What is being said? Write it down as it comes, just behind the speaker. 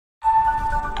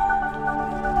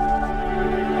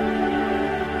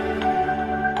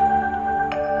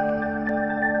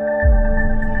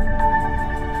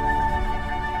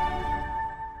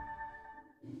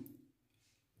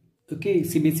Okay,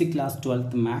 CBSE class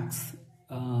 12th max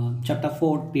chapter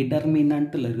 4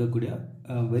 determinant la irukkudiya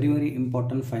very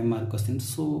important 5 mark questions.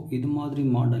 So idu madri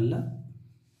model la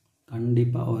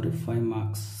kandipa or 5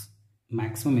 marks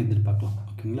maximum edirpaakalam.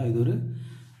 Okay, idu oru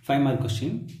 5 mark question.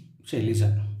 So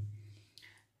listen,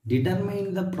 determine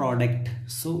the product.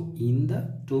 So in the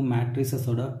two matrices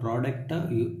oda product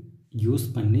use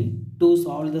panni to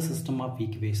solve the system of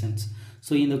equations.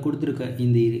 So இந்த கொடுத்திருக்க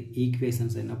இந்த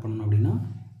equations என்ன பண்ணனும் அப்படினா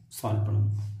solve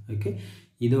பண்ணனும். Okay,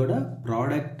 இதோட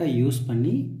ப்ராடக்ட்டை use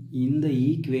பண்ணி இந்த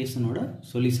ஈக்குவேஷனோட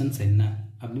சொல்யூஷன்ஸ் என்ன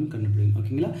அப்படினு கண்டுபிடிக்கணும்.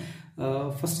 ஓகேங்களா?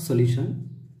 First solution,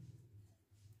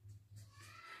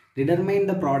 determine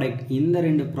the product. இந்த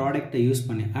ரெண்டு ப்ராடக்ட்டை யூஸ்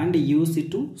பண்ணி and use it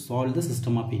to solve the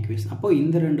system of equation. அப்போ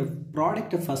இந்த ரெண்டு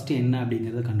ப்ராடக்ட் ஃபர்ஸ்ட் என்ன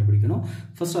அப்படிங்கறத கண்டுபிடிக்கணும்.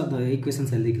 ஃபர்ஸ்ட் அந்த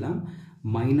ஈக்குவேஷன்ஸ் எழுதிக்கலாம்.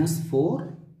 -4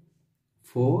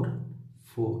 4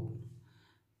 4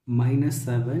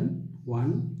 -7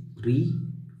 1 3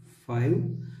 5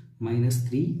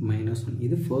 -3 -1.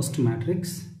 இது first matrix.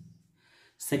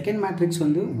 Second matrix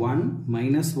வந்து 1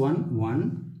 -1 1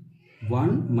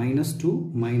 1 -2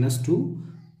 -2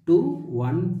 2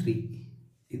 1 3.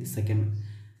 இது second.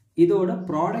 இதோட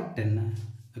product என்ன?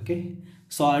 ஓகே,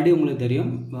 ஸோ ஆல்ரெடி உங்களுக்கு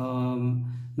தெரியும்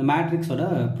இந்த மேட்ரிக்ஸோட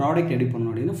ப்ராடக்ட் எப்படி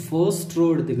பண்ணணும் அப்படின்னா ஃபர்ஸ்ட் ரோ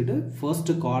எடுத்துக்கிட்டு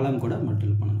ஃபர்ஸ்ட் காலம் கூட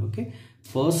மல்டிபிள் பண்ணணும். Okay,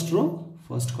 first row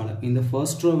first column, இந்த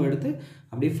ஃபர்ஸ்ட் ரோ எடுத்து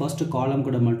அப்படியே ஃபர்ஸ்ட் காலம்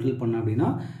கூட மல்டிபிள் பண்ண அப்படின்னா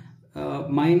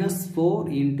 -4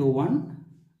 into 1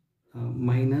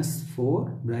 -4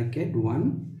 bracket 1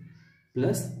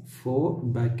 plus 4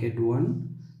 bracket 1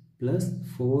 plus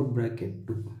 4 bracket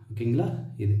 2. ஓகேங்களா?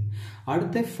 இது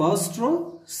அடுத்து ஃபர்ஸ்ட் ரோ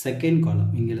செகண்ட்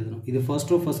காலம் இங்கே எழுதணும். இது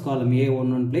first row first column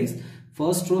A11 place,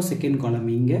 first row second column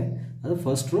இங்கே, அது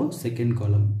ஃபர்ஸ்ட் ரோ செகண்ட்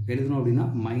காலம் எழுதணும் அப்படின்னா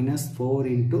 -4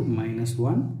 into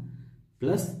 -1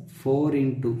 plus 4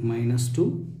 into -2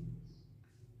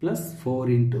 plus 4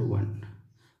 into 1.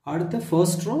 அடுத்த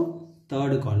ஃபர்ஸ்ட் ரோ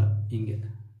தேர்ட் காலம் இங்கே.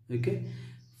 ஓகே,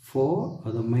 4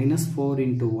 அது -4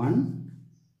 into 1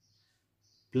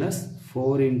 plus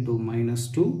 4 into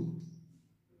 -2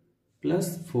 plus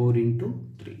 4 into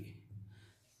 3.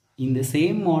 இந்த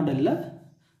சேம் மாடலில்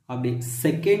அப்படி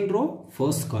செகண்ட் ரோ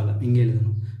ஃபர்ஸ்ட் காலம் இங்கே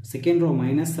எழுதணும். செகண்ட் ரோ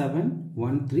 -7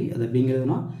 1 3 அது அப்படிங்க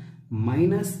எழுதணும்னா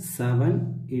 -7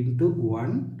 into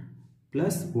 1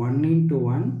 plus 1 into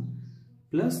 1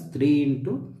 plus 3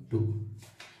 into 2.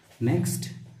 Next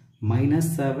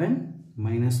 -7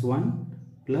 -1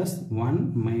 plus 1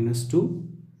 -2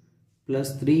 plus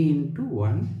 3 into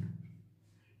 1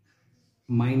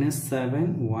 -7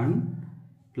 1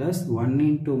 plus 1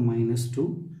 into -2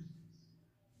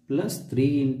 plus 3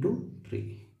 into 3.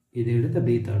 இது எடுத்து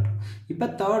அப்படியே தேர்ட் ரோ. இப்போ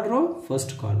third row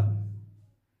first column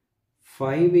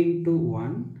 5 into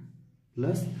 1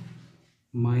 plus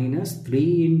 -3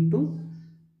 into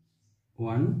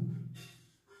 1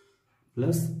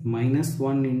 plus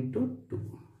 -1 into 2.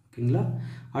 ஓகேங்களா?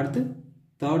 அடுத்து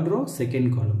third row second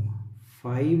column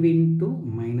 5 into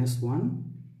 -1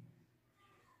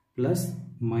 plus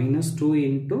 -2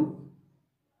 into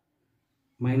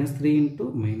 -3 into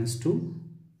 -2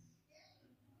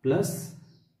 plus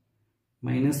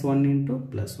 -1 into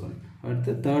 +1.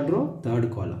 அடுத்து third row third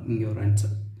காலம் இங்கே ஒரு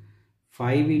answer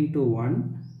 5 into 1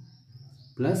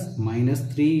 plus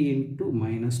 -3 into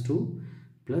 -2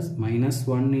 plus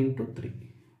 -1 into 3.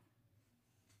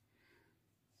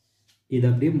 இது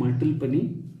அப்படியே மல்டிபிள் பண்ணி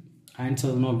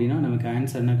ஆன்சர் வரணும் அப்படின்னா நமக்கு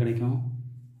ஆன்சர் என்ன கிடைக்கும்?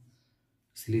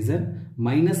 சிலிசர்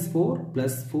 -4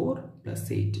 plus 4 plus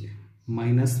 8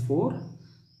 -4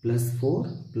 plus 4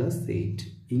 plus 8.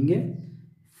 இங்கே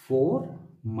 4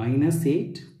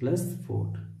 -8 plus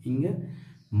 4. இங்கே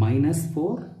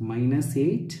 -4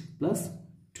 -8 plus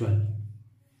 12.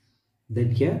 Then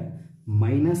here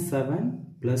 -7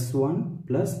 plus 1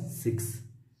 plus 6.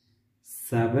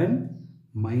 7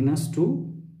 -2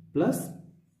 plus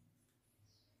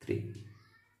 3.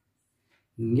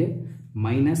 இங்கே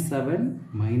 -7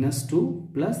 -2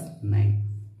 plus 9.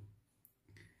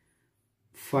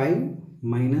 5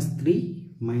 -3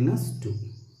 -2.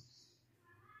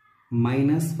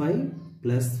 -5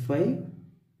 plus 5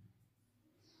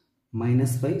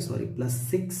 plus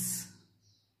 6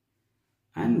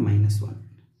 and -1.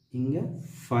 இங்கே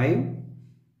 5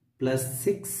 plus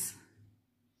 6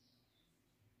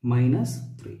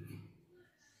 -3.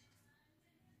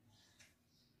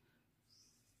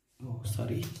 Oh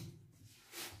sorry.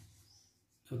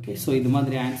 Okay, so இது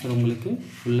மாதிரி ஆன்சர் உங்களுக்கு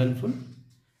ஃபுல் அண்ட் ஃபுல்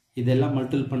இதெல்லாம்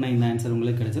மல்டிபிள் பண்ணால் இந்த ஆன்சர்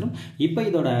உங்களுக்கு கிடைச்சிடும். இப்போ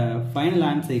இதோட ஃபைனல்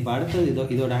ஆன்சர், இப்போ அடுத்தது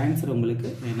இதோட ஆன்சர் உங்களுக்கு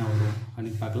என்ன வரும்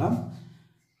அப்படின்னு பார்க்கலாம்.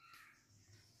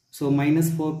 ஸோ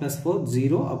 -4 plus 4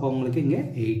 0, அப்போ உங்களுக்கு இங்கே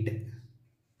 8.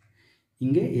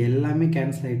 இங்கே எல்லாமே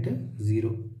கேன்சல் ஆயிட்டு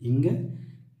 0. இங்கே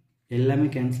எல்லாமே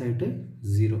கேன்சல் ஆகிட்டு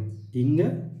 0. இங்கே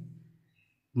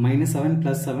 -7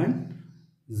 + 7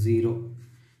 0.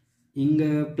 இங்கே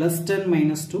 +10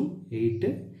 - 2 8.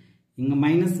 இங்கே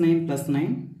 -9 +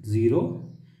 9 0.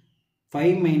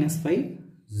 5 - 5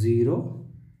 0.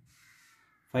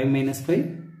 5 - 5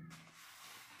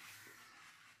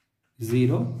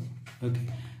 0. Okay.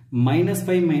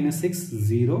 -5 - 6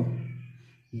 0.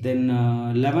 Then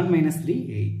 11 - 3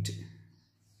 8.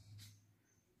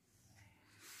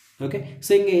 ஓகே,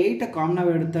 ஸோ இங்கே 8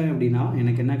 காமனாக எடுத்தேன் அப்படின்னா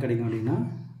எனக்கு என்ன கிடைக்கும் அப்படின்னா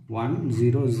 1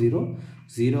 0 0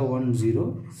 0 1 0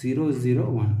 0 0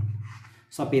 1.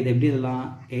 ஸோ அப்போ இதை எப்படி எழுதலாம்?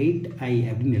 8i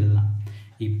அப்படின்னு எழுதலாம்.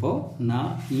 இப்போது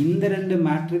நான் இந்த ரெண்டு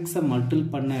மேட்ரிக்ஸை மல்டிபிள்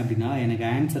பண்ணேன் அப்படின்னா எனக்கு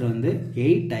ஆன்சர் வந்து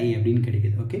 8i அப்படின்னு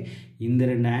கிடைக்குது. ஓகே, இந்த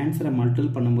ரெண்டு ஆன்சரை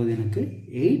மல்டிபிள் பண்ணும்போது எனக்கு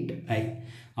 8i.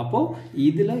 அப்போது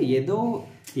இதில்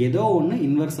ஏதோ ஒன்று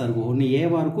இன்வெர்ஸாக இருக்கும். ஒன்று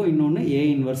ஏவாக இருக்கும், இன்னொன்று ஏ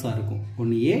இன்வெர்ஸாக இருக்கும்.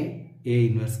 ஒன்று ஏ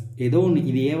இன்வெர்ஸ், ஏதோ ஒன்று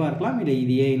இது ஏவாக இருக்கலாம், இல்லை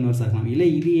இது ஏ இன்வெர்ஸாக இருக்கலாம், இல்லை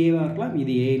இது ஏவாக இருக்கலாம்,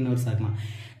 இது ஏ இன்வெர்ஸாக இருக்கலாம்.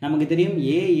 நமக்கு தெரியும்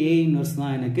ஏ இன்வெர்ஸ்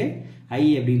தான் எனக்கு ஐ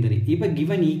அப்படின்னு தெரியும். இப்போ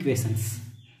கிவன் ஈக்குவேஷன்ஸ்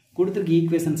கொடுத்துருக்க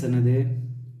ஈக்குவேஷன்ஸ் என்னது?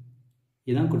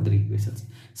 இதுதான் கொடுத்துருக்க ஈக்குவேஷன்ஸ்.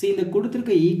 ஸோ இந்த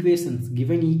கொடுத்துருக்க equations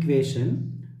given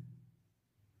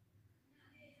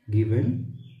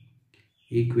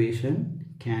equation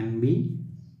can be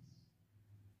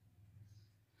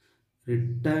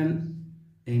written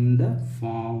in the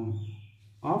form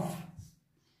of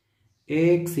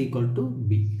ax =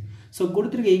 b. So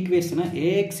கொடுத்துருக்க ஈக்குவேஷனை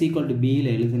ax = bயில்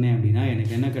எழுதுனேன் அப்படின்னா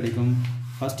எனக்கு என்ன கிடைக்கும்?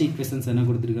 ஃபர்ஸ்ட் ஈக்குவேஷன்ஸ் என்ன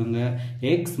கொடுத்துருக்காங்க?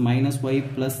 x - y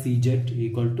 + cz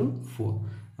 = 4.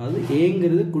 அதாவது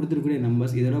ஏங்கிறது கொடுத்துருக்கூடிய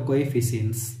நம்பர்ஸ், இதோட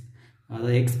கோஎஃபிஷியன்ஸ்,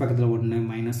 அதாவது x பக்கத்தில் 1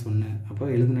 -1. அப்போ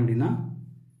எழுதுனேன் அப்படின்னா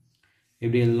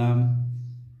எப்படி எழுதலாம்?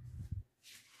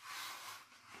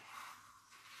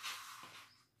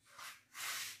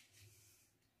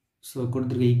 ஸோ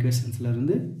கொடுத்துருக்க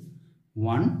ஈக்குவேஷன்ஸ்லேருந்து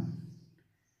 1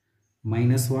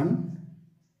 -1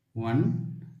 1,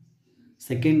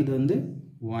 செகண்ட் இது வந்து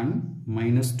 1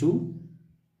 -2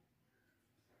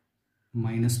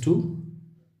 -2,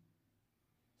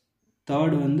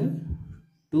 தேர்ட் வந்து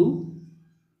 2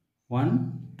 1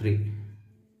 3.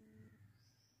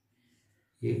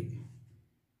 A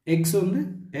x வந்து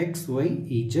x y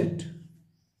z,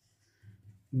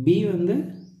 b வந்து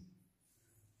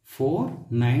 4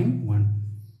 9 1.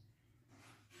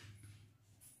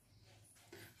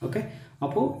 ஓகே,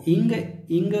 அப்போ இங்க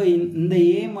இந்த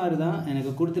a மாதிரி தான்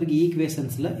எனக்கு கொடுத்துருக்க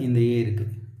ஈக்குவேஷன்ஸ்ல இந்த a இருக்கு.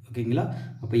 ஓகேங்களா?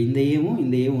 அப்போ இந்த ஏவும்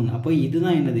இந்த ஏவும், அப்போ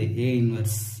இதுதான் என்னது? a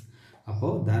inverse. அப்போ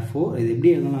therefore இது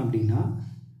எப்படி எழுதலாம் அப்படின்னா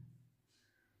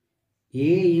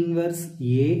a இன்வெர்ஸ்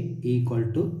a =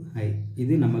 i.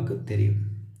 இது நமக்கு தெரியும்.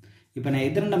 இப்போ நான்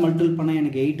எத்தனை மல்டிபிள் பண்ண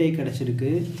எனக்கு 8i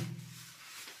கிடைச்சிருக்கு?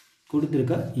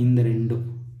 கொடுத்துருக்க இந்த ரெண்டும்.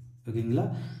 ஓகேங்களா?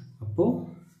 அப்போ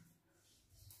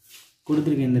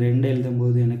கொடுத்துருக்க இந்த ரெண்டை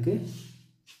எழுதும்போது எனக்கு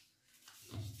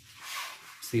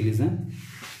சீரிசன்.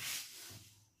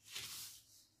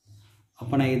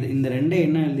 அப்போ நான் இந்த ரெண்டை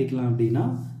என்ன எழுதிக்கலாம் அப்படின்னா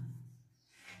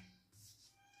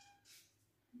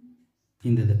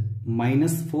இந்த இது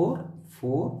 -4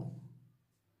 4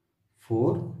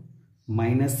 4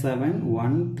 -7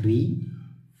 1 3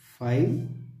 5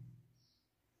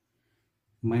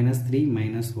 -3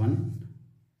 -1.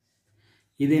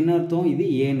 இது என்ன அர்த்தம்? இது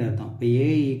ஏன்னு அர்த்தம். இப்போ a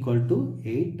 =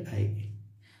 8i.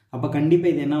 அப்போ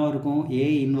கண்டிப்பாக இது என்னவா இருக்கும்? a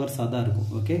இன்வெர்ஸாக தான் இருக்கும்.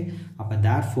 ஓகே, அப்போ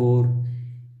therefore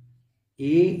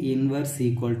a இன்வெர்ஸ் =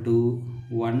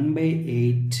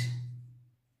 1/8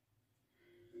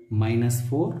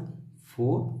 -4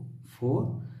 4 4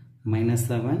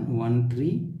 -7 1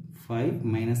 3 5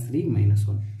 -3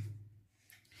 -1.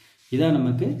 இதான்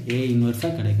நமக்கு a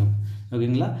இன்வெர்ஸாக கிடைக்கும்.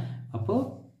 ஓகேங்களா?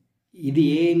 அப்போது இது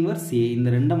a இன்வெர்ஸ் a, இந்த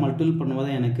ரெண்டை மல்டிபிள் பண்ணும்போது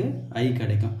எனக்கு i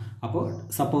கிடைக்கும். அப்போது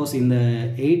சப்போஸ் இந்த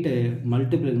 8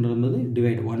 மல்டிபிள்ன்றது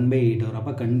டிவைட் 1/8 வரும்.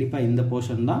 அப்போ கண்டிப்பாக இந்த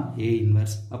போர்ஷன் தான் a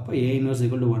இன்வெர்ஸ். அப்போ a இன்வெர்ஸ் =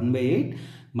 1/8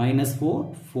 -4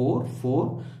 4 4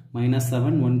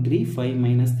 -7 1 3 5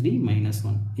 -3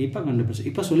 -1. இப்போ கண்டுபிடிச்சு.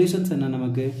 இப்போ சொல்யூஷன்ஸ் என்ன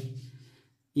நமக்கு?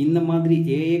 இந்த மாதிரி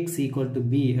ax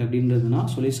 = b அப்படின்றதுனா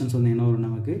சொல்யூஷன்ஸ் வந்து என்ன வரும்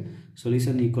நமக்கு?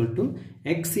 Solution =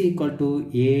 x =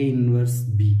 a inverse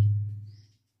b.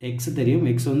 x தெரியும்,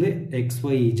 x வந்து x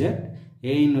y z,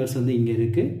 a inverse வந்து இங்கே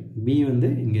இருக்குது, b வந்து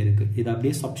இங்கே இருக்குது. இதை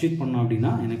அப்படியே சப்ஸ்டிட் பண்ணோம்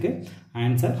அப்படின்னா எனக்கு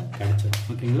ஆன்சர் கிடைச்சிடும்.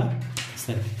 ஓகேங்களா?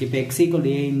 சரி, இப்போ x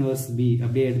 = a இன்வெர்ஸ் b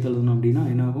அப்படியே எடுத்து எழுதணும் அப்படின்னா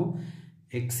என்ன ஆகும்?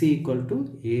 x =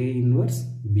 a inverse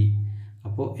b.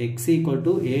 அப்போது x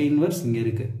 = a இன்வெர்ஸ் இங்கே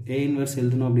இருக்குது. a இன்வெர்ஸ்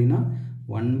எழுதணும் அப்படின்னா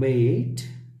 1/8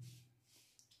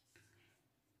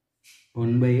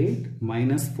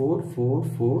 -4 4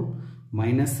 4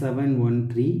 -7 1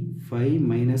 3 5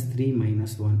 -3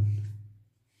 -1.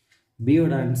 B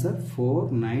யோட ஆன்சர் 4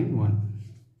 9 1.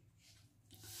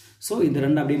 ஸோ இது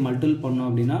ரெண்டு அப்படியே மல்டிபிள் பண்ணோம்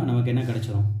அப்படின்னா நமக்கு என்ன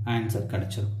கிடைச்சிடும் ஆன்சர்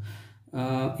கிடைச்சிடும்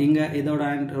இங்கே இதோட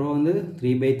ரோ வந்து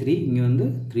 3/3 இங்கே வந்து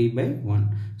 3/1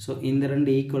 ஸோ இந்த ரெண்டு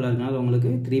ஈக்குவலாக இருக்கனால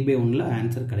உங்களுக்கு 3/1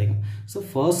 ஆன்சர் கிடைக்கும் so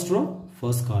first row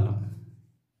first column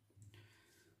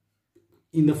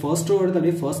இந்த ஃபர்ஸ்ட் ரோ எடுத்து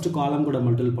அப்படியே ஃபர்ஸ்ட் காலம் கூட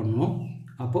மல்டிபிள் பண்ணணும்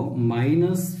அப்போது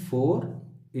 -4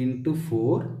 ×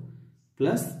 4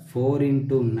 + 4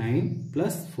 × 9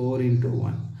 + 4 ×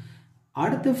 1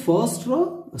 அடுத்து first row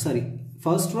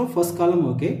first column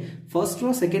okay first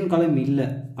row second column இல்லை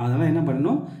அதனால் என்ன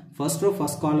பண்ணணும் ஃபர்ஸ்ட் ரோ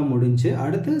ஃபர்ஸ்ட் காலம் முடிஞ்சு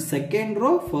அடுத்து second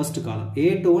row first column A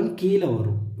to 1 கீழே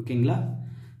வரும் ஓகேங்களா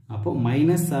அப்போ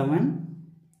 -7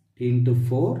 ×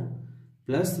 4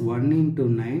 + 1 ×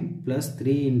 9 +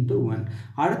 3 × 1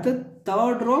 அடுத்து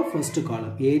third row first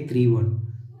column A31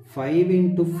 5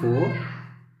 × 4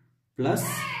 +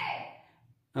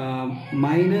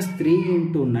 -3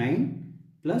 × 9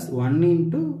 + 1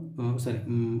 ×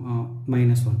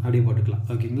 -1 அப்படியே போட்டுக்கலாம்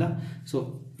ஓகேங்களா ஸோ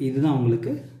இதுதான்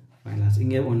உங்களுக்கு ஃபைனல்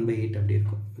இங்கே 1/8 அப்படி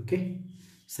இருக்கும் ஓகே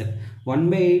சரி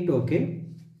 1/8 ஓகே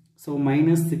ஸோ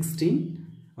 -16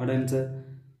 what answer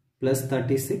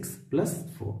 +36 +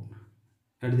 4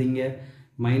 அடுத்து இங்கே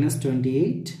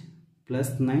 -28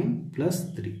 + 9 +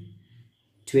 3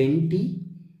 20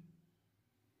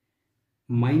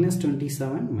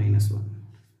 -27 -1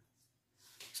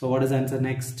 so what is answer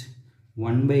next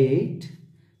 1/8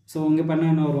 so இங்கே பண்ண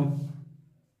என்ன வரும்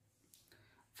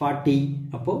 40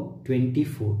 அப்போ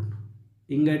 24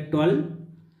 இங்கே 12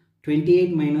 28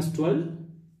 - 12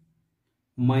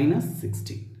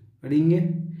 -16 அப்படி இங்கே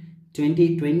 20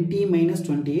 -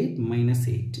 28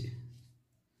 -8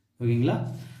 ஓகேங்களா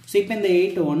ஸோ இப்போ இந்த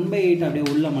 8 1/8 அப்படியே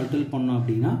உள்ள மல்டிபிள் பண்ணோம்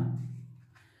அப்படின்னா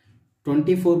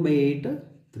 24/8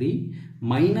 3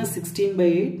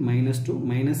 -16/8 -2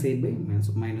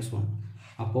 -8/-1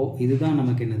 அப்போது இதுதான்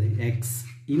நமக்கு என்னது x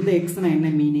இந்த x நான் என்ன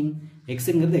meaning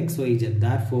xங்கிறது xyz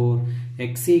therefore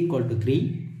x = 3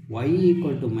 y =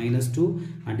 -2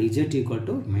 and z =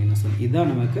 -1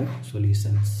 இதுதான் நமக்கு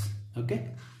சொல்யூஷன்ஸ் ஓகே